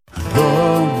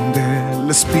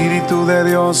Espíritu de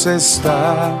Dios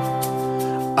está,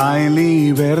 hay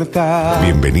libertad.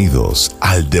 Bienvenidos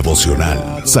al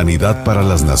devocional Sanidad para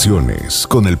las Naciones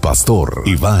con el pastor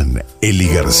Iván Eli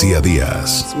García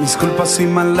Díaz. Mis culpas y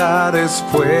maldades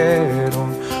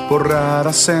fueron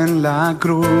borradas en la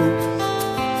cruz,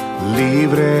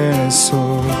 libre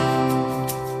soy.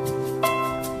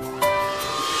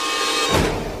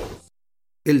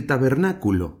 El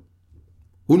tabernáculo,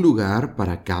 un lugar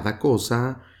para cada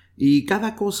cosa y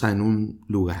cada cosa en un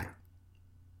lugar.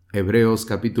 Hebreos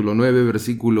capítulo 9,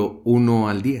 versículo 1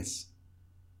 al 10.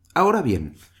 Ahora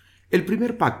bien, el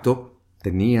primer pacto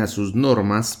tenía sus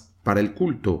normas para el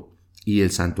culto y el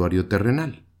santuario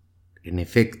terrenal. En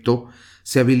efecto,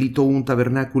 se habilitó un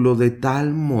tabernáculo de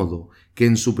tal modo que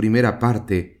en su primera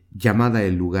parte, llamada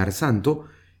el lugar santo,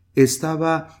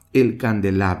 estaba el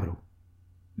candelabro,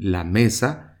 la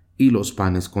mesa y los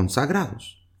panes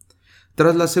consagrados.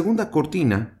 Tras la segunda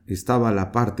cortina estaba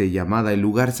la parte llamada el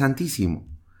lugar santísimo,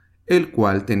 el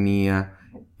cual tenía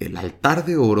el altar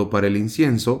de oro para el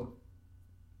incienso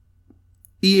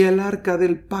y el arca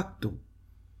del pacto,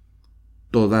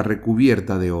 toda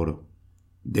recubierta de oro.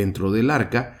 Dentro del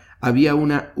arca había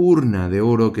una urna de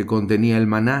oro que contenía el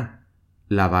maná,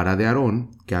 la vara de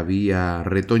Aarón que había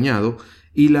retoñado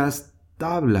y las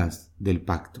tablas del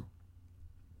pacto.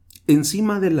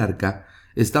 Encima del arca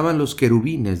estaban los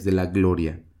querubines de la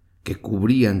gloria, que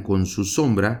cubrían con su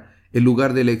sombra el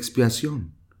lugar de la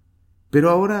expiación. Pero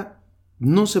ahora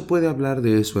no se puede hablar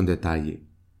de eso en detalle.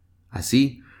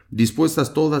 Así,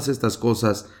 dispuestas todas estas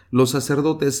cosas, los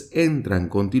sacerdotes entran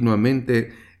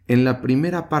continuamente en la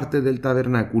primera parte del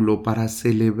tabernáculo para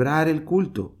celebrar el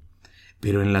culto,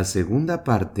 pero en la segunda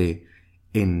parte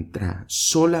entra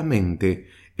solamente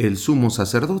el sumo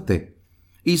sacerdote,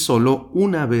 y solo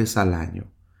una vez al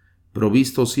año,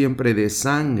 provisto siempre de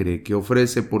sangre que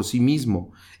ofrece por sí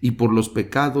mismo y por los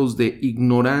pecados de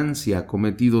ignorancia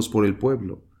cometidos por el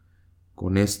pueblo.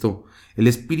 Con esto, el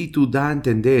Espíritu da a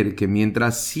entender que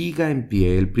mientras siga en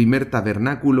pie el primer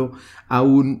tabernáculo,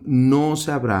 aún no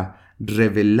se habrá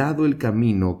revelado el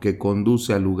camino que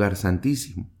conduce al lugar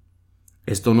santísimo.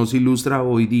 Esto nos ilustra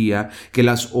hoy día que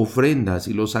las ofrendas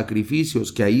y los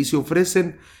sacrificios que ahí se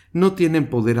ofrecen no tienen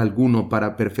poder alguno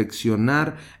para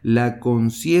perfeccionar la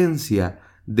conciencia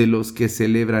de los que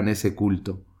celebran ese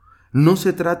culto. No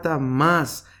se trata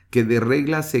más que de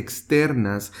reglas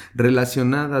externas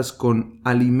relacionadas con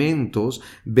alimentos,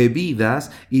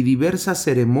 bebidas y diversas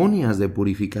ceremonias de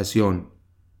purificación,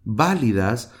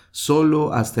 válidas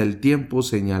solo hasta el tiempo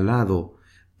señalado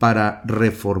para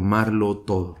reformarlo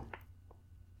todo.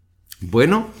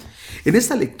 Bueno, en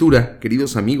esta lectura,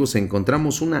 queridos amigos,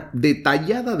 encontramos una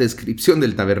detallada descripción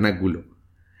del tabernáculo.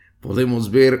 Podemos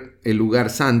ver el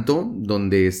lugar santo,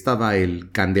 donde estaba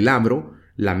el candelabro,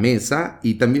 la mesa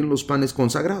y también los panes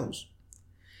consagrados.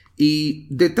 Y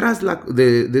detrás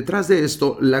de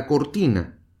esto, la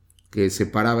cortina que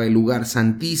separaba el lugar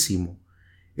santísimo,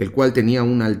 el cual tenía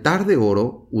un altar de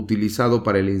oro utilizado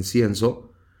para el incienso,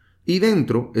 y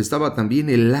dentro estaba también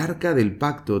el arca del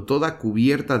pacto, toda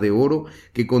cubierta de oro,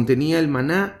 que contenía el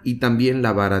maná y también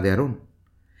la vara de Aarón.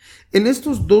 En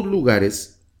estos dos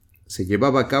lugares se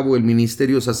llevaba a cabo el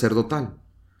ministerio sacerdotal,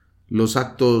 los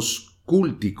actos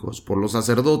cúlticos por los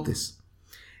sacerdotes.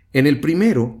 En el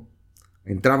primero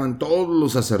entraban todos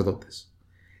los sacerdotes,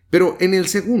 pero en el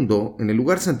segundo, en el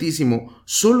lugar santísimo,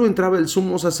 solo entraba el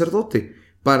sumo sacerdote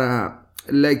para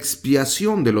la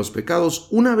expiación de los pecados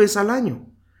una vez al año.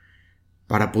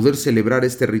 Para poder celebrar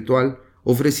este ritual,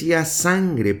 ofrecía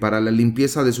sangre para la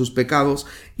limpieza de sus pecados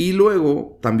y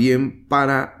luego también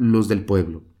para los del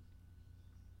pueblo.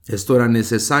 Esto era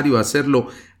necesario hacerlo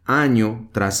año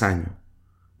tras año.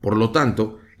 Por lo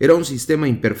tanto, era un sistema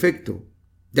imperfecto,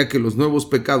 ya que los nuevos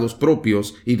pecados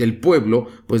propios y del pueblo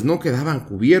pues no quedaban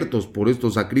cubiertos por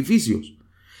estos sacrificios.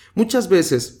 Muchas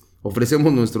veces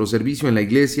ofrecemos nuestro servicio en la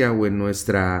iglesia o en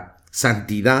nuestra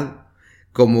santidad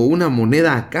como una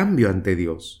moneda a cambio ante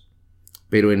Dios.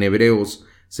 Pero en Hebreos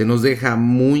se nos deja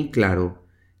muy claro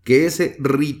que ese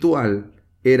ritual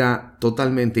era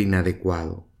totalmente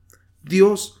inadecuado.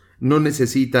 Dios no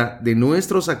necesita de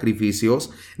nuestros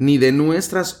sacrificios ni de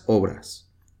nuestras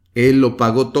obras. Él lo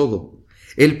pagó todo.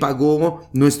 Él pagó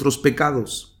nuestros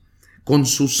pecados. Con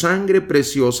su sangre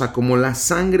preciosa, como la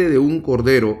sangre de un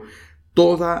cordero,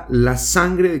 toda la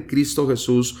sangre de Cristo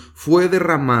Jesús fue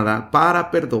derramada para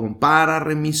perdón, para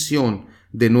remisión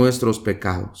de nuestros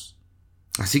pecados.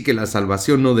 Así que la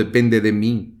salvación no depende de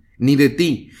mí, ni de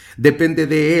ti. Depende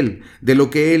de Él, de lo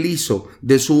que Él hizo,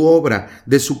 de su obra,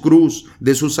 de su cruz,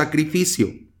 de su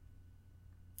sacrificio.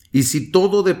 Y si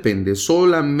todo depende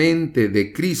solamente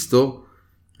de Cristo,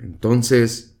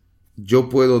 entonces yo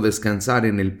puedo descansar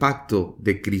en el pacto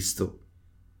de Cristo.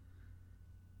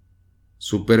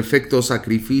 Su perfecto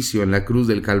sacrificio en la cruz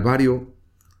del Calvario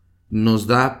nos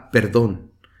da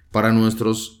perdón para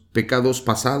nuestros pecados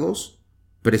pasados,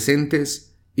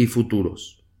 presentes y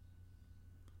futuros.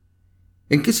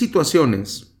 ¿En qué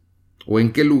situaciones o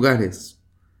en qué lugares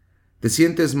te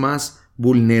sientes más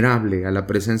vulnerable a la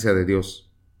presencia de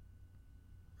Dios?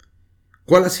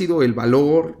 ¿Cuál ha sido el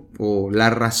valor o la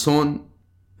razón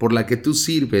por la que tú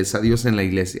sirves a Dios en la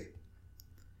iglesia?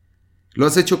 ¿Lo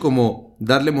has hecho como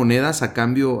darle monedas a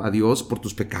cambio a Dios por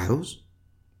tus pecados?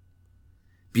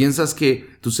 ¿Piensas que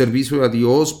tu servicio a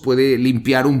Dios puede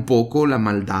limpiar un poco la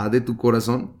maldad de tu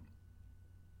corazón?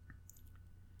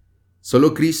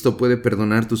 Solo Cristo puede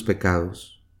perdonar tus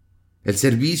pecados. El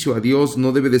servicio a Dios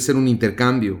no debe de ser un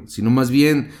intercambio, sino más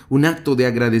bien un acto de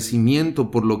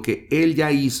agradecimiento por lo que Él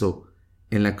ya hizo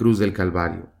en la cruz del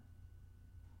Calvario.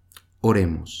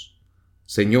 Oremos.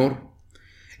 Señor,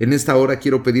 en esta hora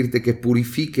quiero pedirte que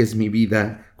purifiques mi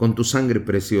vida con tu sangre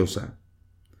preciosa.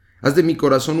 Haz de mi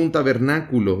corazón un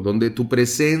tabernáculo donde tu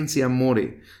presencia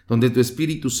more, donde tu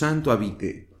Espíritu Santo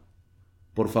habite.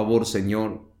 Por favor,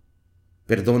 Señor,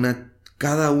 perdona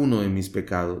cada uno de mis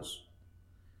pecados.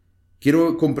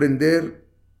 Quiero comprender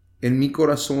en mi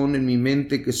corazón, en mi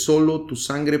mente, que solo tu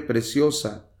sangre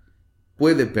preciosa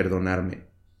puede perdonarme.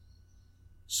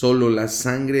 Solo la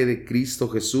sangre de Cristo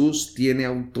Jesús tiene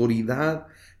autoridad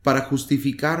para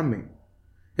justificarme.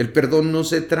 El perdón no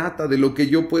se trata de lo que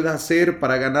yo pueda hacer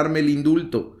para ganarme el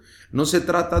indulto. No se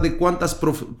trata de cuántas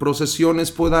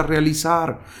procesiones pueda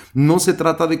realizar. No se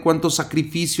trata de cuántos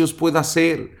sacrificios pueda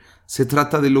hacer. Se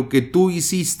trata de lo que tú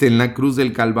hiciste en la cruz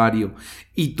del Calvario,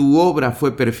 y tu obra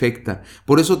fue perfecta.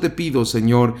 Por eso te pido,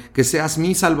 Señor, que seas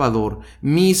mi Salvador,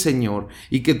 mi Señor,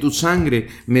 y que tu sangre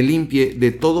me limpie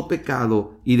de todo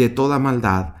pecado y de toda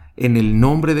maldad. En el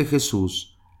nombre de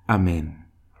Jesús. Amén.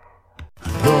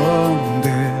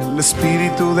 Donde el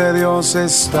Espíritu de Dios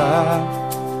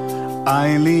está,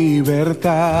 hay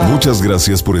libertad. Muchas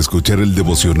gracias por escuchar el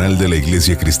devocional de la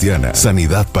Iglesia Cristiana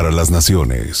Sanidad para las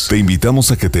Naciones. Te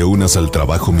invitamos a que te unas al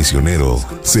trabajo misionero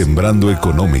Sembrando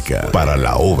Económica para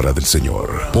la obra del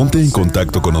Señor. Ponte en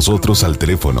contacto con nosotros al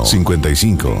teléfono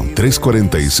 55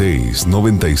 346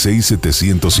 96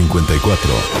 754.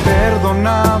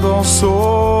 Perdonado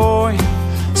soy,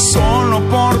 solo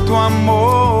por tu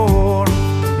amor,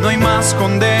 no hay más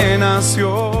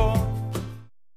condenación.